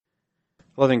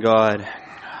Loving God,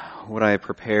 what I have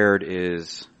prepared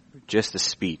is just a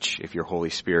speech if your Holy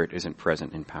Spirit isn't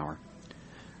present in power.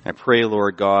 I pray,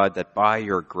 Lord God, that by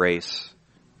your grace,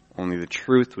 only the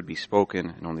truth would be spoken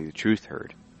and only the truth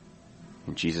heard.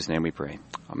 In Jesus' name we pray.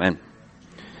 Amen.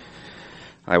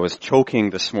 I was choking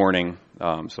this morning,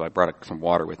 so I brought some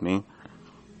water with me.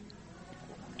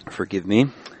 Forgive me.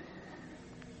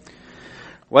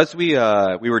 As we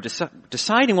were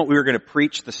deciding what we were going to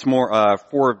preach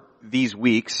for these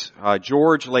weeks,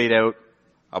 George laid out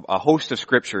a host of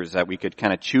scriptures that we could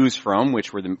kind of choose from,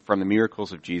 which were from the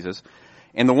miracles of Jesus.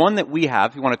 And the one that we have,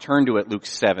 if you want to turn to it, Luke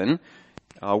 7,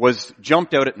 was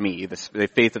jumped out at me, the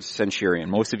faith of the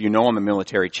centurion. Most of you know I'm a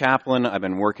military chaplain. I've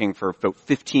been working for about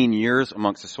 15 years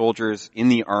amongst the soldiers in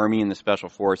the Army and the Special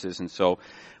Forces. And so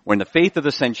when the faith of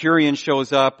the centurion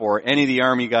shows up or any of the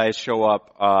Army guys show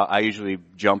up, I usually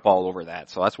jump all over that.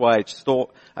 So that's why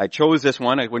I chose this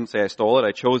one. I wouldn't say I stole it.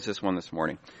 I chose this one this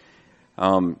morning.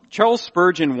 Charles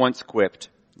Spurgeon once quipped,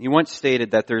 he once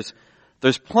stated that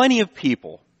there's plenty of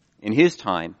people in his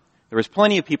time. There was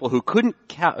plenty of people who couldn't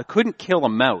kill a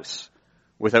mouse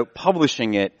without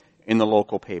publishing it in the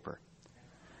local paper.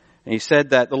 And he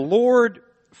said that the Lord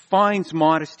finds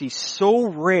modesty so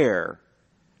rare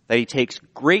that he takes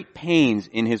great pains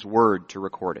in his word to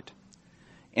record it.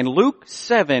 And Luke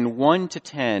 7,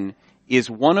 1-10 is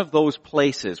one of those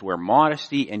places where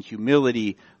modesty and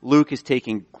humility, Luke is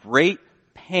taking great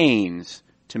pains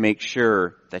to make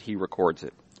sure that he records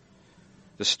it.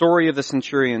 The story of the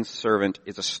centurion's servant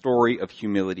is a story of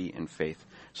humility and faith.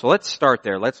 So let's start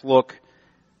there. Let's look.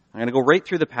 I'm going to go right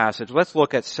through the passage. Let's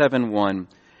look at 7:1.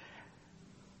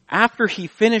 After he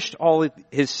finished all of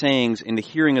his sayings in the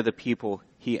hearing of the people,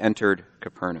 he entered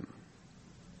Capernaum.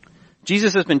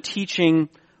 Jesus has been teaching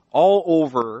all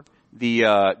over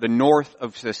the north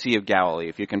of the Sea of Galilee.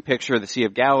 If you can picture, the Sea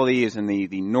of Galilee is in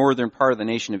the northern part of the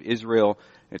nation of Israel.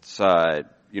 It's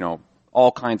all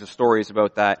kinds of stories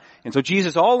about that. And so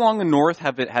Jesus all along the north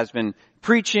has been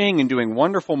preaching and doing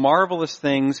wonderful, marvelous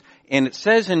things. And it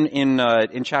says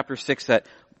in chapter 6 that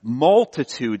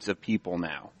multitudes of people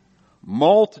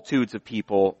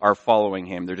are following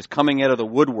him. They're just coming out of the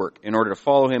woodwork in order to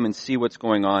follow him and see what's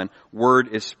going on. Word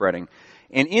is spreading.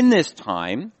 And in this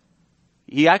time,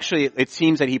 it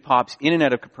seems that he pops in and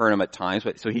out of Capernaum at times.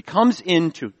 So he comes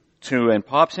into and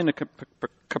pops into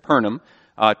Capernaum,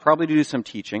 probably to do some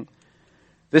teaching.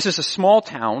 This is a small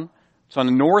town. It's on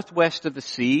the northwest of the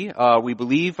sea. We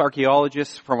believe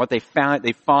archaeologists, from what they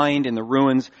find in the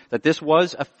ruins, that this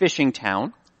was a fishing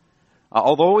town.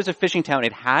 Although it was a fishing town,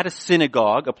 it had a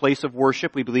synagogue, a place of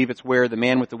worship. We believe it's where the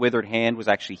man with the withered hand was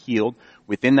actually healed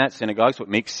within that synagogue. So it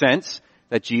makes sense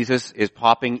that Jesus is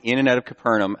popping in and out of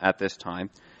Capernaum at this time.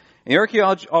 And the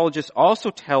archaeologists also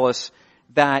tell us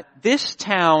that this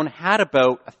town had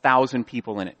about 1,000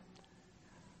 people in it.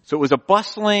 So it was a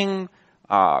bustling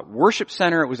worship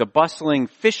center. It was a bustling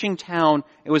fishing town.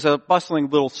 It was a bustling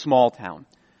little small town.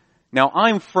 Now,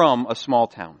 I'm from a small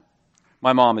town.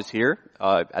 My mom is here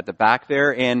at the back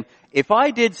there, and if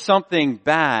I did something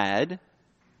bad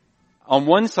on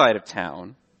one side of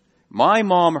town, my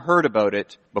mom heard about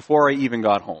it before I even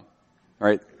got home. All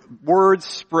right? Word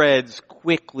spreads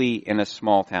quickly in a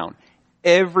small town.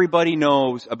 Everybody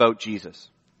knows about Jesus.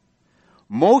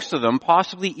 Most of them,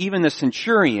 possibly even the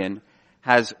centurion,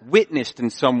 has witnessed in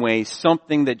some way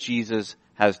something that Jesus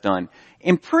has done.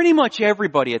 And pretty much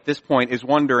everybody at this point is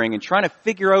wondering and trying to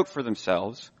figure out for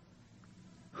themselves,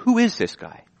 who is this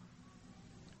guy?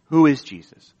 Who is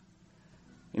Jesus?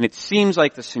 And it seems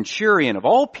like the centurion of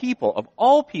all people,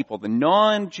 the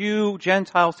non-Jew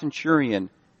Gentile centurion,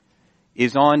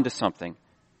 is on to something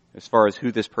as far as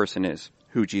who this person is,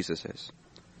 who Jesus is.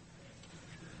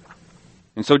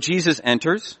 And so Jesus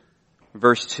enters,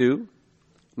 verse 2.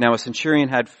 Now a centurion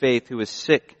had faith who was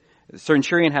sick. The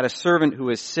centurion had a servant who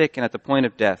was sick and at the point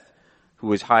of death, who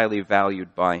was highly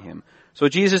valued by him. So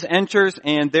Jesus enters,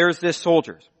 and there's this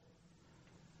soldiers.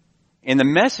 And the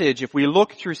message, if we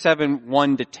look through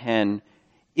 7:1-10,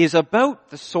 is about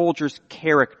the soldier's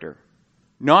character,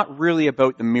 not really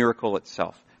about the miracle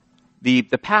itself. The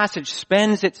passage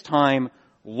spends its time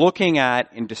looking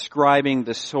at and describing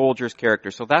the soldier's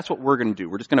character. So that's what we're going to do.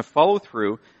 We're just going to follow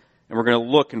through, and we're going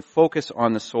to look and focus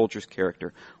on the soldier's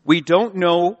character. We don't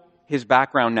know his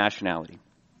background nationality.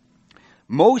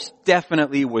 Most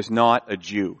definitely was not a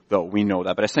Jew, though we know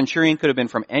that. But a centurion could have been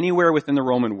from anywhere within the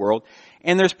Roman world.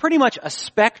 And there's pretty much a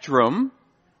spectrum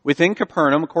within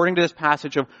Capernaum, according to this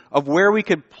passage, of where we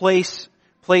could place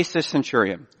this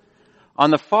centurion.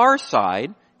 On the far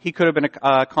side, he could have been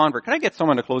a convert. Can I get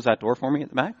someone to close that door for me at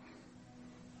the back?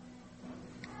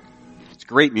 It's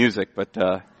great music, but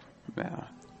yeah.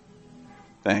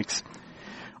 Thanks.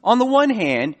 On the one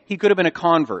hand, he could have been a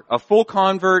convert, a full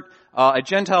convert, a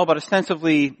Gentile, but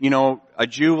ostensibly, a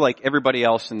Jew like everybody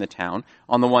else in the town,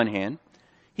 on the one hand.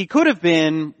 He could have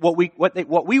been what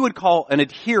we would call an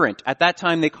adherent. At that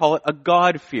time, they call it a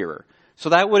God-fearer. So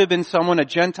that would have been someone, a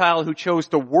Gentile, who chose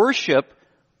to worship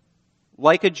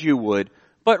like a Jew would,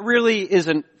 but really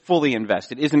isn't fully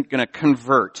invested, isn't going to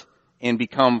convert and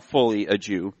become fully a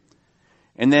Jew.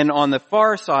 And then on the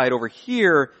far side over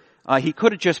here, he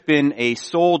could have just been a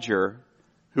soldier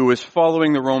who was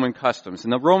following the Roman customs.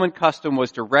 And the Roman custom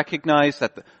was to recognize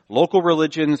that the local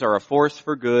religions are a force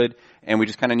for good, and we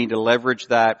just kind of need to leverage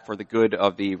that for the good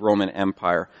of the Roman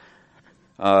Empire.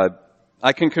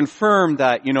 I can confirm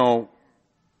that,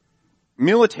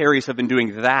 militaries have been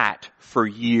doing that for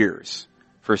years,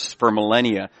 for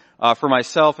millennia. For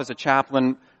myself as a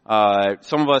chaplain,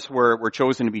 some of us were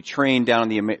chosen to be trained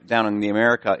down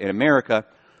in America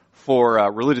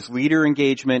for religious leader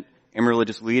engagement and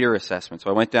religious leader assessment. So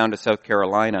I went down to South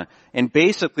Carolina, and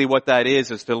basically what that is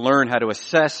to learn how to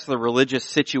assess the religious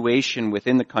situation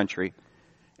within the country,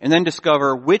 and then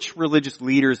discover which religious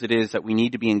leaders it is that we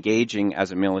need to be engaging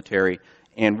as a military,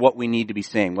 and what we need to be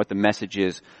saying, what the message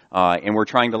is. And we're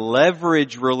trying to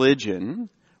leverage religion,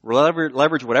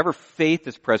 leverage whatever faith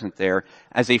is present there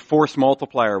as a force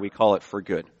multiplier, we call it, for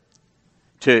good.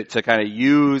 To kind of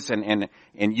use and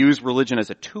use religion as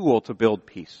a tool to build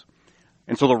peace.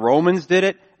 And so the Romans did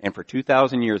it, and for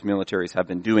 2,000 years militaries have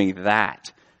been doing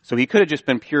that. So he could have just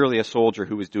been purely a soldier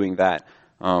who was doing that,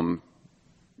 not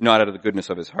out of the goodness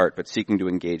of his heart, but seeking to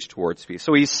engage towards peace.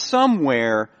 So he's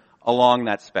somewhere along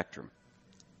that spectrum.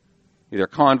 Either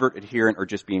convert, adherent, or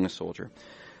just being a soldier.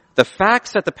 The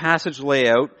facts that the passage lay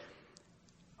out,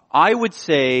 I would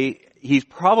say he's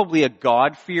probably a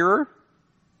God-fearer,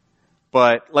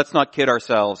 but let's not kid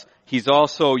ourselves. He's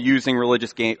also using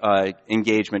religious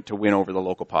engagement to win over the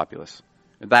local populace.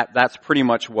 That's pretty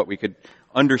much what we could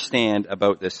understand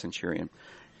about this centurion.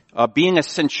 Being a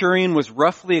centurion was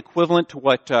roughly equivalent to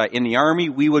what in the army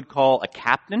we would call a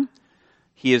captain.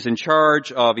 He is in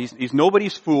charge of, he's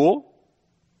nobody's fool.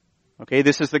 Okay,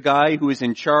 this is the guy who is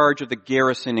in charge of the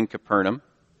garrison in Capernaum.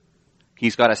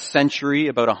 He's got a century,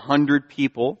 about 100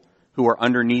 people who are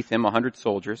underneath him, 100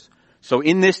 soldiers. So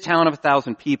in this town of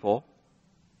 1,000 people,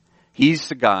 he's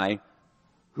the guy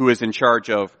who is in charge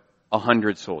of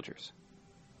 100 soldiers.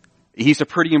 He's a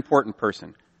pretty important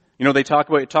person. It talks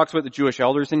about the Jewish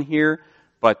elders in here,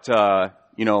 but,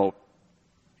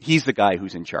 he's the guy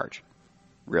who's in charge,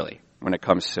 really, when it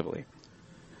comes civilly.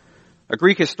 A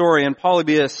Greek historian,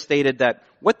 Polybius, stated that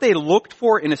what they looked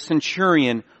for in a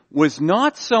centurion was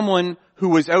not someone who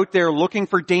was out there looking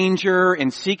for danger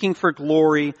and seeking for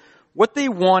glory. What they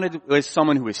wanted was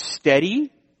someone who was steady,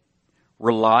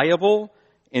 reliable,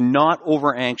 and not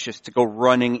over anxious to go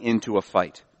running into a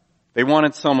fight. They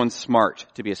wanted someone smart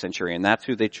to be a centurion. That's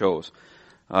who they chose.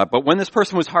 But when this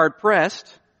person was hard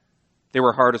pressed, they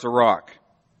were hard as a rock.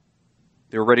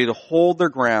 They were ready to hold their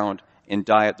ground and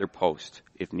die at their post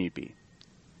if need be.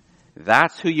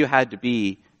 That's who you had to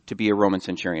be a Roman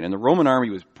centurion. And the Roman army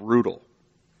was brutal.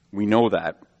 We know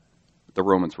that. The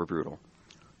Romans were brutal.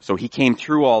 So he came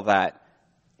through all that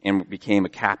and became a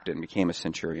captain, became a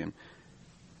centurion.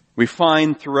 We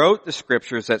find throughout the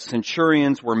scriptures that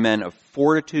centurions were men of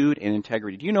fortitude and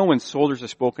integrity. Do you know when soldiers are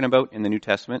spoken about in the New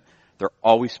Testament, they're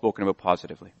always spoken about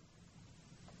positively.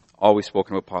 Always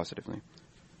spoken about positively.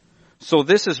 So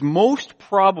this is most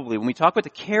probably, when we talk about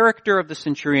the character of the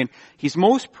centurion, he's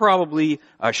most probably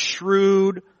a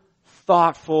shrewd,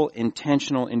 thoughtful,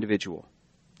 intentional individual.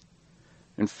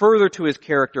 And further to his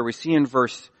character, we see in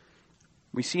verse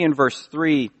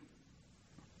 3,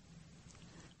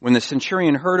 when the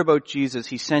centurion heard about Jesus,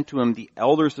 he sent to him the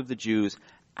elders of the Jews,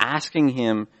 asking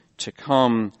him to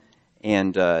come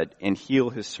and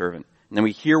heal his servant. And then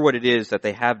we hear what it is that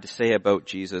they have to say about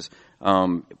Jesus,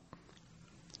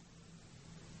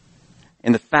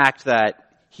 and the fact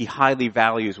that he highly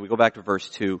values, we go back to verse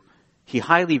 2, he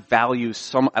highly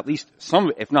values at least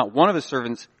some, if not one of his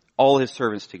servants, all his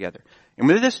servants together. And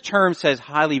when this term says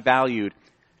highly valued,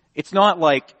 it's not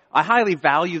like, I highly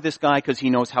value this guy because he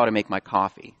knows how to make my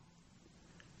coffee.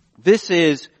 This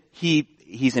is,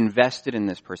 he's invested in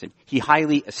this person. He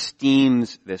highly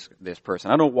esteems this person.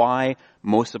 I don't know why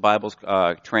most of the Bibles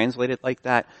translate it like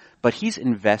that, but he's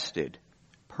invested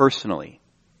personally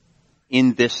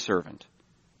in this servant,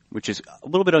 which is a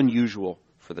little bit unusual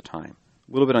for the time.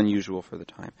 A little bit unusual for the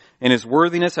time. And his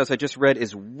worthiness, as I just read,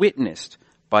 is witnessed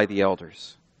by the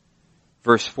elders.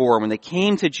 Verse 4, when they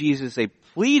came to Jesus, they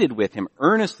pleaded with him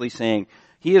earnestly, saying,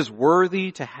 he is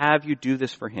worthy to have you do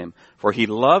this for him, for he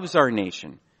loves our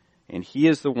nation, and he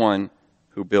is the one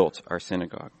who built our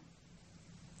synagogue.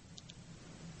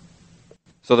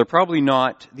 So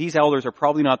these elders are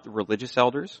probably not the religious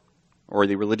elders or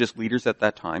the religious leaders at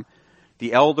that time.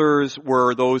 The elders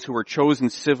were those who were chosen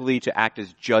civilly to act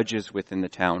as judges within the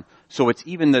town. So it's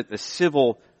even the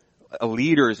civil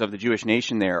leaders of the Jewish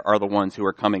nation there are the ones who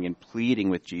are coming and pleading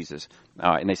with Jesus.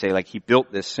 And they say, like, he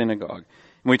built this synagogue.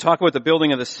 When we talk about the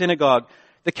building of the synagogue,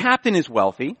 the captain is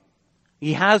wealthy.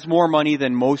 He has more money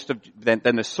than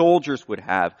than the soldiers would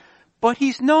have. But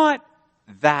he's not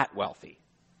that wealthy.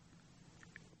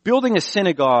 Building a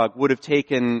synagogue would have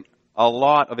taken a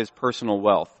lot of his personal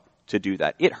wealth to do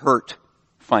that. It hurt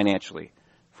financially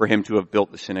for him to have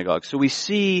built the synagogue. So we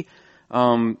see,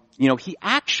 he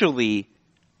actually,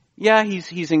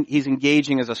 he's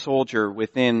engaging as a soldier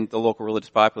within the local religious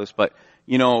populace, but,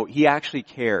 he actually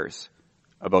cares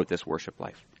about this worship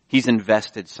life. He's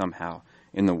invested somehow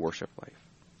in the worship life.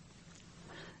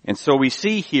 And so we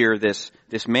see here this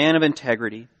man of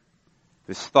integrity,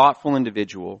 this thoughtful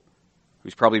individual,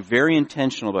 who's probably very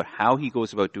intentional about how he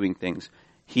goes about doing things.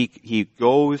 He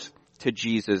goes to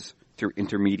Jesus through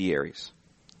intermediaries.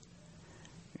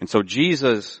 And so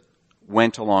Jesus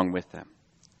went along with them,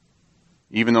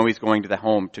 even though he's going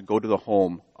to go to the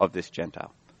home of this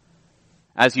Gentile.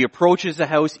 As he approaches the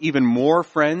house, even more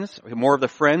of the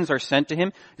friends are sent to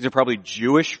him. These are probably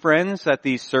Jewish friends that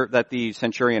the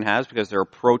centurion has, because they're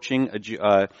approaching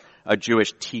a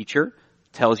Jewish teacher.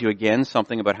 Tells you again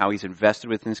something about how he's invested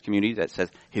within this community, that says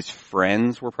his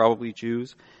friends were probably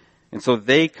Jews. And so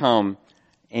they come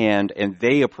and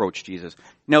they approach Jesus.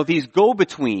 Now these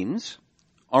go-betweens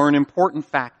are an important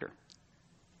factor.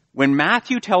 When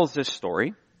Matthew tells this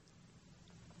story,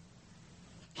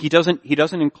 he doesn't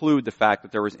include the fact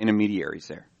that there was intermediaries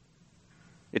there.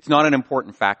 It's not an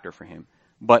important factor for him.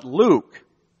 But Luke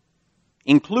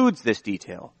includes this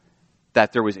detail,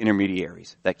 that there was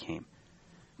intermediaries that came,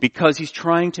 because he's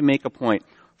trying to make a point.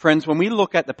 Friends, when we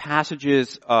look at the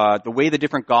passages, the way the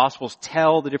different Gospels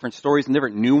tell the different stories and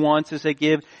different nuances they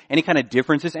give, any kind of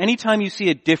differences, anytime you see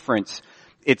a difference,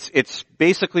 it's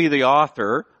basically the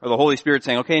author or the Holy Spirit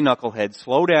saying, okay, knucklehead,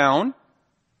 slow down.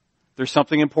 There's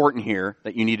something important here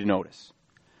that you need to notice.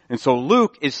 And so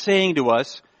Luke is saying to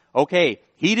us, okay,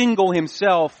 he didn't go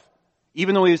himself,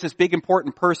 even though he was this big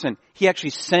important person, he actually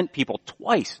sent people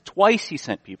twice. Twice he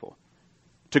sent people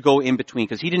to go in between,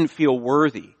 because he didn't feel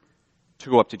worthy to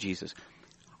go up to Jesus.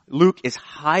 Luke is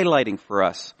highlighting for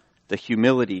us the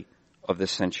humility of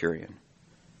this centurion.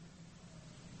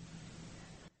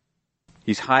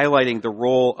 He's highlighting the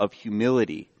role of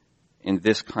humility in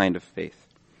this kind of faith.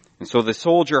 And so the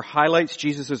soldier highlights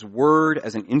Jesus' word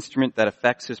as an instrument that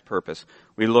affects his purpose.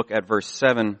 We look at verse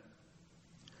 7.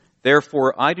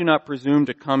 Therefore, I do not presume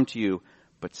to come to you,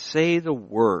 but say the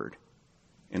word,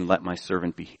 and let my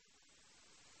servant be healed.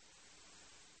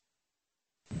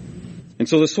 And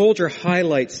so the soldier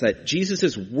highlights that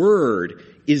Jesus' word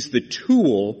is the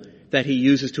tool that he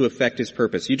uses to effect his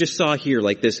purpose. You just saw here,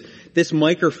 like this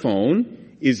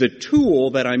microphone is a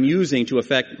tool that I'm using to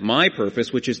effect my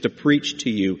purpose, which is to preach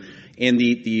to you. And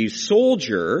the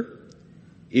soldier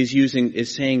is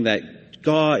saying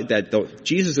that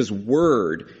Jesus'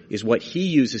 word is what he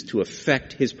uses to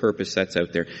effect his purpose that's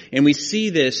out there. And we see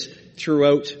this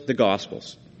throughout the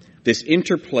Gospels. This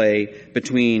interplay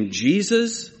between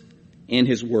Jesus and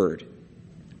his word.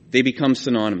 They become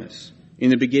synonymous. In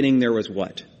the beginning there was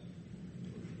what?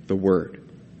 The word.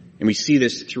 And we see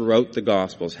this throughout the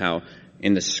Gospels, how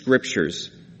in the Scriptures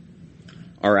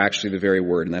are actually the very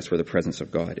word, and that's where the presence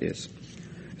of God is.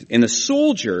 And the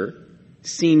soldier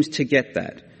seems to get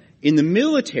that. In the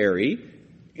military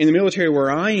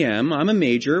where I am, I'm a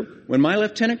major, when my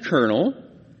lieutenant colonel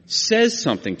says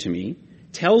something to me,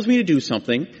 tells me to do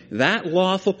something, that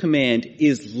lawful command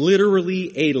is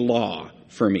literally a law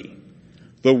for me.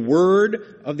 The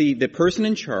word of the person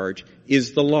in charge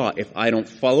is the law. If I don't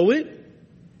follow it,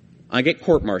 I get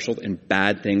court-martialed and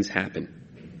bad things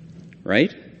happen.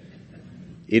 Right?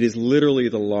 It is literally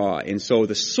the law. And so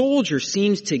the soldier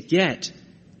seems to get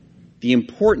the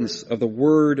importance of the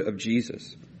word of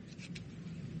Jesus.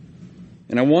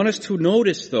 And I want us to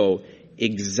notice, though,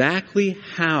 exactly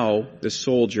how the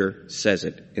soldier says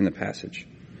it in the passage.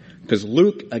 Because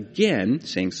Luke, again,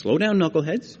 saying, slow down,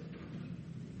 knuckleheads.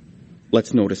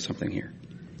 Let's notice something here.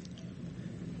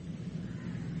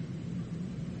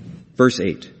 Verse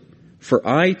 8. For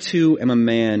I too am a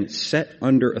man set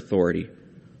under authority,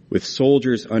 with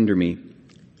soldiers under me.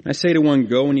 I say to one,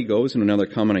 go, and he goes, and another,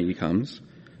 come, and he comes.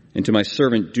 And to my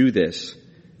servant, do this,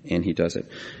 and he does it.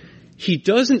 He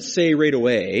doesn't say right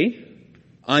away,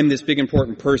 I'm this big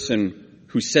important person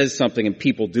who says something and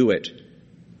people do it.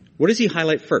 What does he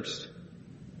highlight first?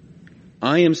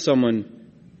 I am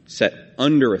someone set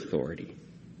under authority.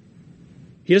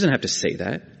 He doesn't have to say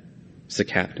that. It's the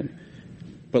captain.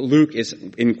 But Luke is,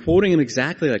 in quoting him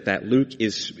exactly like that, Luke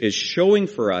is showing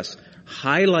for us,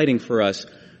 highlighting for us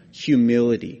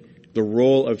humility, the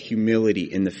role of humility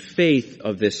in the faith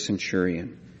of this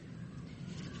centurion.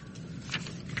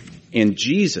 And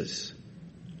Jesus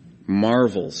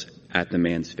marvels at the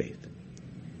man's faith.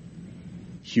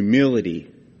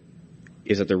 Humility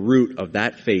is at the root of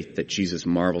that faith that Jesus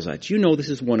marvels at. You know, this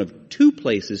is one of two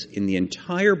places in the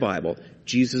entire Bible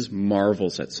Jesus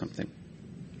marvels at something.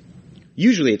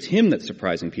 Usually it's him that's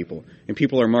surprising people, and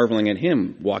people are marveling at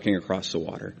him walking across the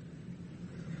water.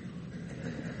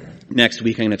 Next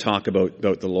week I'm going to talk about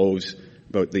the loaves,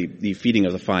 about the feeding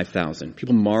of the 5,000.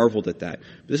 People marveled at that.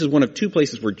 But this is one of two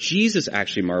places where Jesus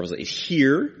actually marvels at it.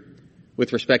 Here,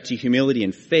 with respect to humility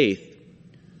and faith,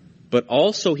 but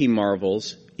also he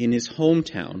marvels in his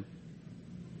hometown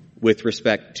with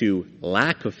respect to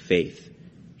lack of faith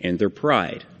and their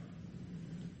pride.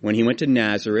 When he went to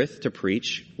Nazareth to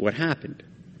preach, what happened?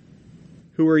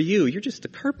 Who are you? You're just a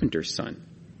carpenter's son.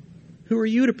 Who are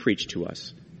you to preach to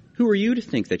us? Who are you to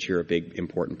think that you're a big,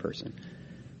 important person?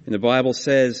 And the Bible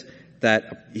says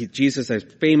that Jesus has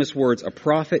famous words, a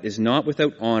prophet is not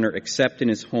without honor except in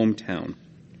his hometown.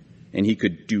 And he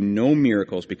could do no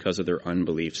miracles because of their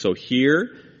unbelief. So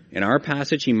here, in our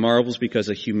passage, he marvels because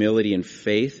of humility and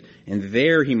faith. And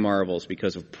there he marvels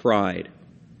because of pride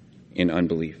and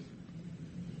unbelief.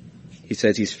 He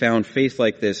says he's found faith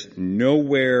like this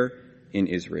nowhere in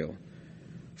Israel.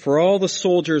 For all the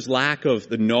soldiers' lack of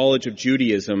the knowledge of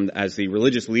Judaism as the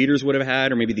religious leaders would have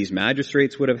had, or maybe these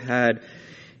magistrates would have had,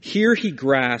 here he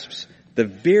grasps the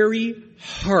very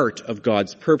heart of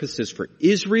God's purposes for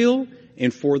Israel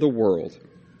and for the world.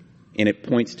 And it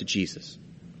points to Jesus.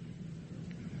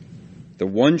 The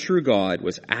one true God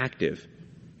was active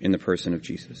in the person of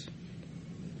Jesus.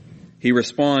 He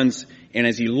responds, and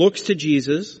as he looks to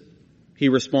Jesus, he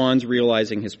responds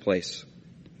realizing his place,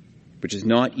 which is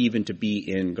not even to be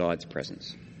in God's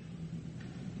presence.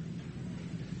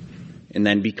 And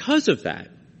then because of that,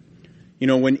 you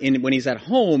know, when he's at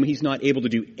home, he's not able to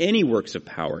do any works of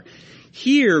power.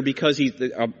 Here, because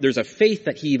there's a faith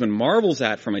that he even marvels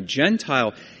at from a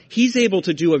Gentile, he's able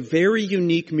to do a very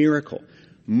unique miracle.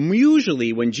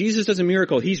 Usually, when Jesus does a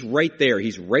miracle, he's right there.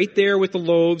 He's right there with the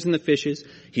loaves and the fishes.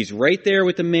 He's right there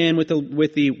with the man with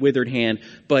the withered hand.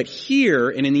 But here,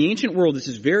 and in the ancient world, this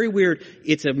is very weird,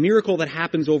 it's a miracle that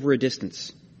happens over a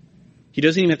distance. He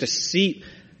doesn't even have to see.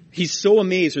 He's so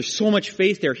amazed. There's so much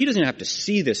faith there. He doesn't have to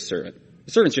see this servant.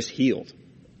 The servant's just healed.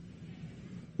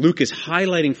 Luke is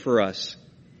highlighting for us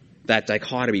that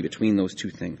dichotomy between those two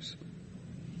things.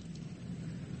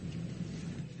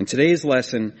 In today's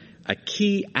lesson, a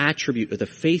key attribute of the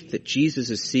faith that Jesus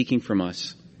is seeking from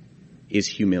us is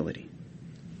humility.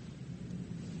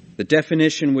 The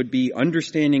definition would be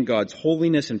understanding God's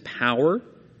holiness and power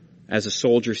as a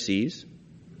soldier sees,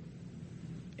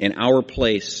 and our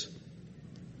place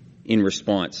in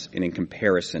response and in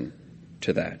comparison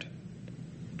to that.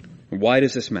 Why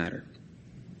does this matter?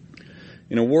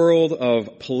 In a world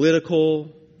of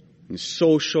political and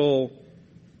social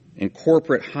and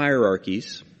corporate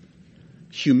hierarchies,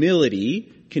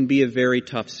 humility can be a very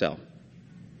tough sell.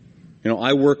 You know,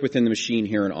 I work within the machine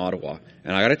here in Ottawa,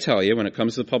 and I got to tell you, when it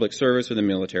comes to the public service or the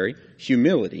military,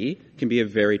 humility can be a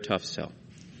very tough sell.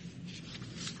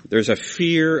 There's a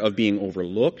fear of being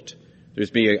overlooked.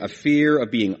 There's a fear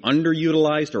of being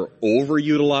underutilized or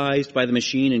overutilized by the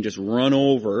machine and just run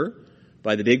over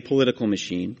by the big political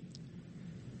machine.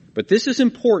 But this is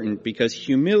important because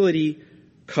humility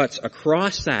cuts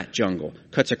across that jungle,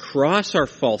 cuts across our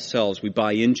false selves we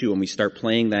buy into when we start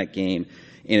playing that game,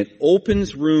 and it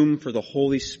opens room for the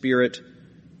Holy Spirit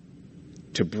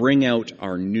to bring out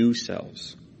our new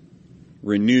selves,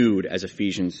 renewed, as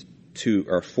Ephesians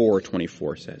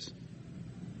 4:24 says.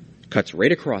 Cuts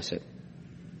right across it,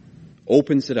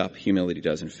 opens it up, humility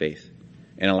does in faith,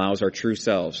 and allows our true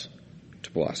selves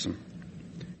to blossom.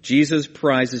 Jesus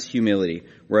prizes humility,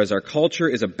 whereas our culture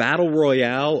is a battle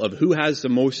royale of who has the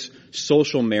most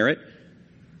social merit.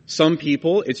 Some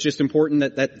people, it's just important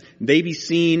that they be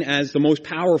seen as the most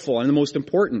powerful and the most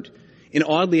important. And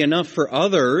oddly enough, for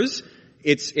others,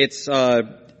 it's a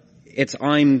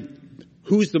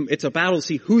battle to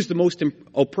see who's the most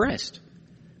oppressed.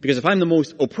 Because if I'm the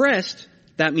most oppressed,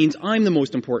 that means I'm the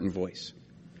most important voice.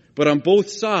 But on both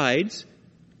sides,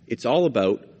 it's all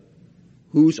about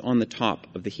who's on the top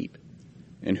of the heap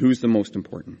and who's the most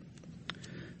important.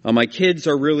 My kids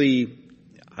are really,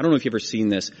 I don't know if you've ever seen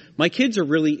this, my kids are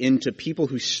really into people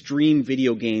who stream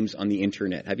video games on the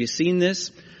internet. Have you seen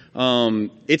this?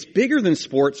 It's bigger than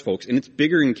sports, folks, and it's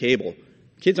bigger than cable.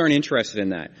 Kids aren't interested in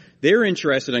that. They're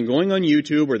interested in going on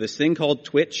YouTube or this thing called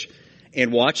Twitch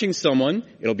and watching someone.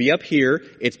 It'll be up here.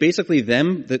 It's basically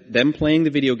them playing the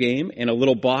video game and a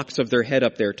little box of their head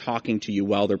up there talking to you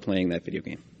while they're playing that video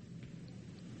game.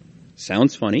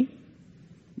 Sounds funny,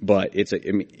 but it's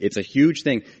a huge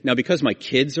thing. Now, because my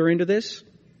kids are into this,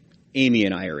 Amy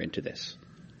and I are into this,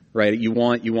 right? You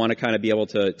want to kind of be able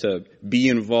to be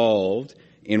involved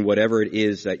in whatever it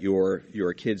is that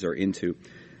your kids are into.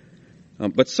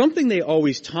 But something they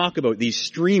always talk about, these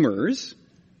streamers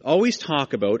always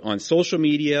talk about on social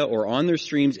media or on their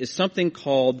streams, is something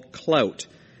called clout.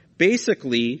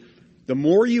 Basically, the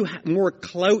more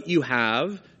clout you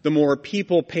have, the more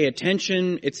people pay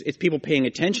attention. It's people paying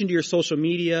attention to your social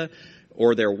media,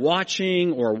 or they're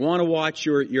watching or want to watch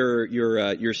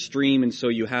your stream, and so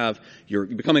you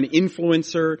become an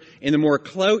influencer. And the more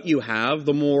clout you have,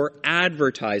 the more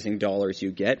advertising dollars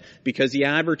you get, because the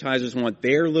advertisers want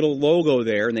their little logo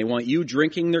there, and they want you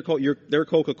drinking their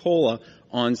Coca-Cola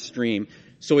on stream.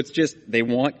 So it's just, they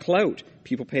want clout.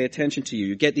 People pay attention to you.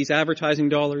 You get these advertising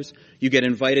dollars. You get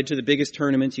invited to the biggest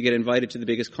tournaments. You get invited to the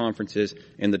biggest conferences,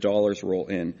 and the dollars roll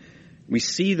in. We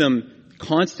see them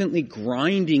constantly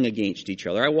grinding against each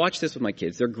other. I watch this with my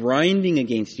kids. They're grinding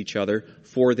against each other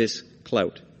for this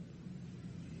clout.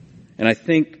 And I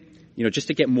think, just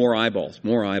to get more eyeballs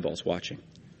watching.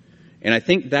 And I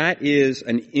think that is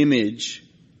an image,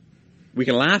 we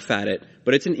can laugh at it,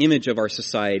 but it's an image of our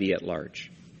society at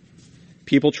large.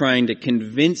 People trying to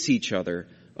convince each other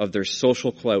of their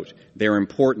social clout, their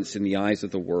importance in the eyes of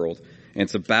the world. And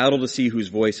it's a battle to see whose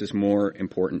voice is more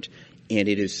important. And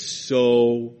it is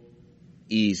so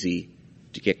easy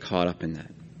to get caught up in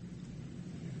that.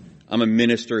 I'm a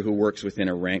minister who works within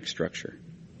a rank structure.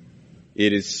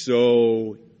 It is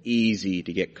so easy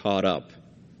to get caught up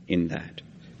in that.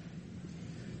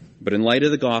 But in light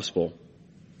of the gospel,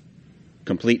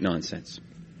 complete nonsense.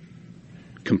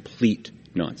 Complete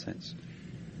nonsense.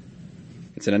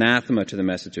 It's an anathema to the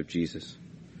message of Jesus.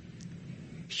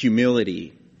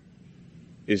 Humility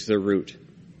is the root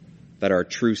that our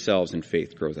true selves in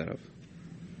faith grows out of.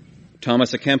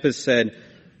 Thomas à Kempis said,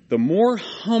 "The more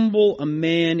humble a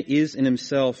man is in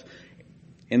himself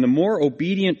and the more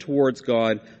obedient towards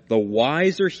God, the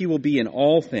wiser he will be in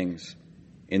all things,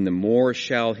 and the more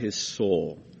shall his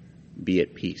soul be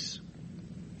at peace."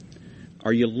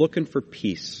 Are you looking for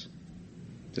peace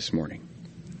this morning?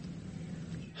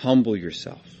 Humble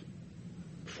yourself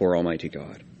before Almighty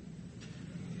God.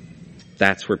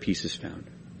 That's where peace is found.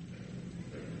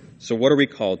 So what are we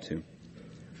called to?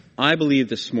 I believe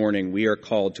this morning we are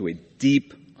called to a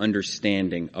deep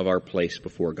understanding of our place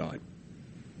before God.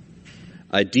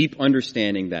 A deep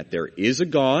understanding that there is a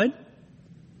God,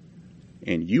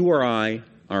 and you or I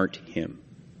aren't Him.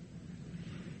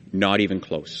 Not even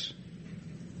close.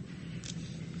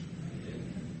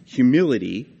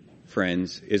 Humility,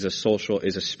 friends, is a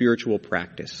spiritual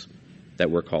practice that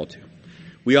we're called to.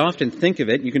 We often think of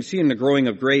it, you can see in the Growing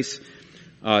of Grace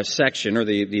section, or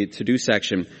the to-do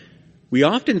section, we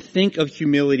often think of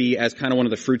humility as kind of one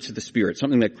of the fruits of the Spirit,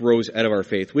 something that grows out of our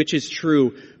faith, which is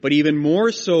true, but even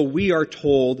more so, we are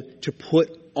told to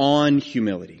put on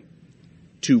humility,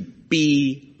 to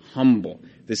be humble.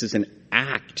 This is an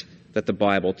act that the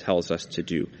Bible tells us to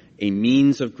do, a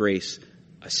means of grace,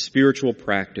 a spiritual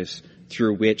practice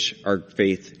through which our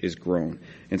faith is grown.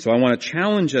 And so I want to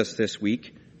challenge us this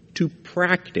week to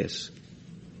practice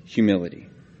humility.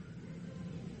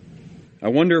 I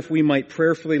wonder if we might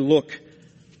prayerfully look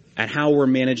at how we're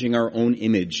managing our own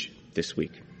image this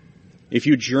week. If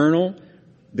you journal,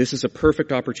 this is a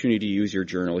perfect opportunity to use your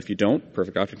journal. If you don't,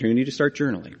 perfect opportunity to start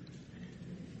journaling.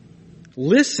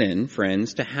 Listen,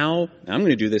 friends, to how, I'm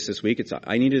going to do this week,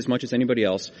 I need it as much as anybody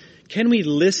else. Can we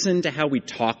listen to how we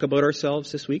talk about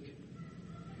ourselves this week?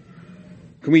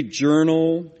 Can we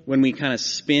journal when we kind of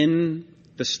spin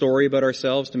the story about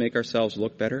ourselves to make ourselves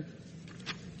look better?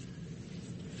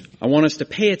 I want us to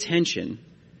pay attention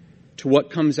to what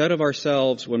comes out of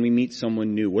ourselves when we meet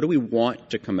someone new. What do we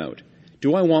want to come out?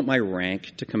 Do I want my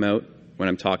rank to come out when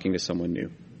I'm talking to someone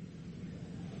new?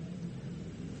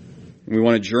 And we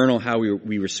want to journal how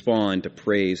we respond to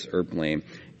praise or blame.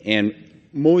 And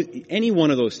any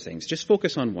one of those things, just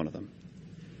focus on one of them.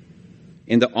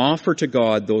 And to offer to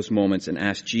God those moments and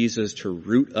ask Jesus to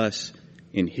root us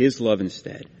in His love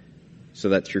instead, so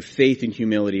that through faith and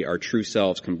humility, our true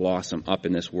selves can blossom up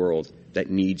in this world that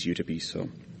needs you to be so.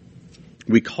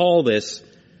 We call this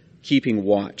keeping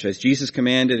watch. As Jesus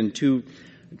commanded in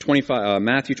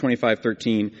Matthew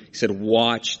 25:13, He said,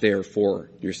 "Watch therefore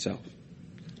yourself,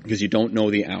 because you don't know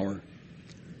the hour."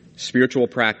 spiritual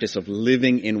practice of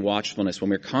living in watchfulness, when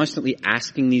we're constantly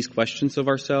asking these questions of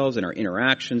ourselves in our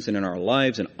interactions and in our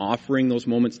lives and offering those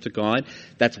moments to God,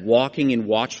 that's walking in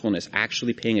watchfulness,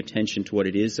 actually paying attention to what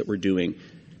it is that we're doing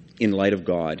in light of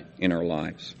God in our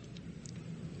lives.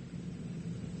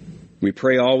 We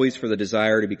pray always for the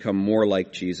desire to become more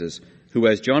like Jesus, who,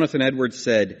 as Jonathan Edwards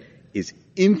said, is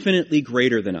infinitely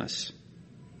greater than us,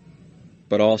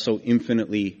 but also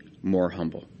infinitely more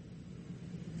humble.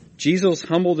 Jesus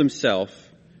humbled himself.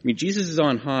 Jesus is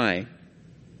on high,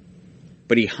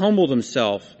 but he humbled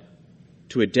himself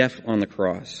to a death on the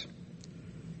cross,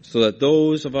 so that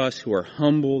those of us who are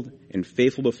humbled and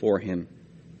faithful before him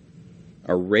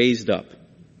are raised up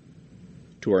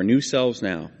to our new selves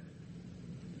now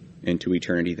and to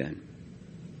eternity then.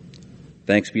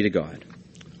 Thanks be to God.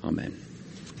 Amen.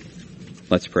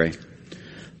 Let's pray.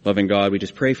 Loving God, we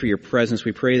just pray for your presence.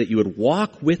 We pray that you would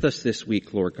walk with us this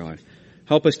week, Lord God.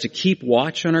 Help us to keep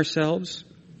watch on ourselves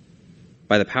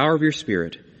by the power of your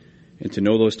Spirit and to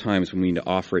know those times when we need to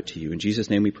offer it to you. In Jesus'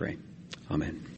 name we pray. Amen.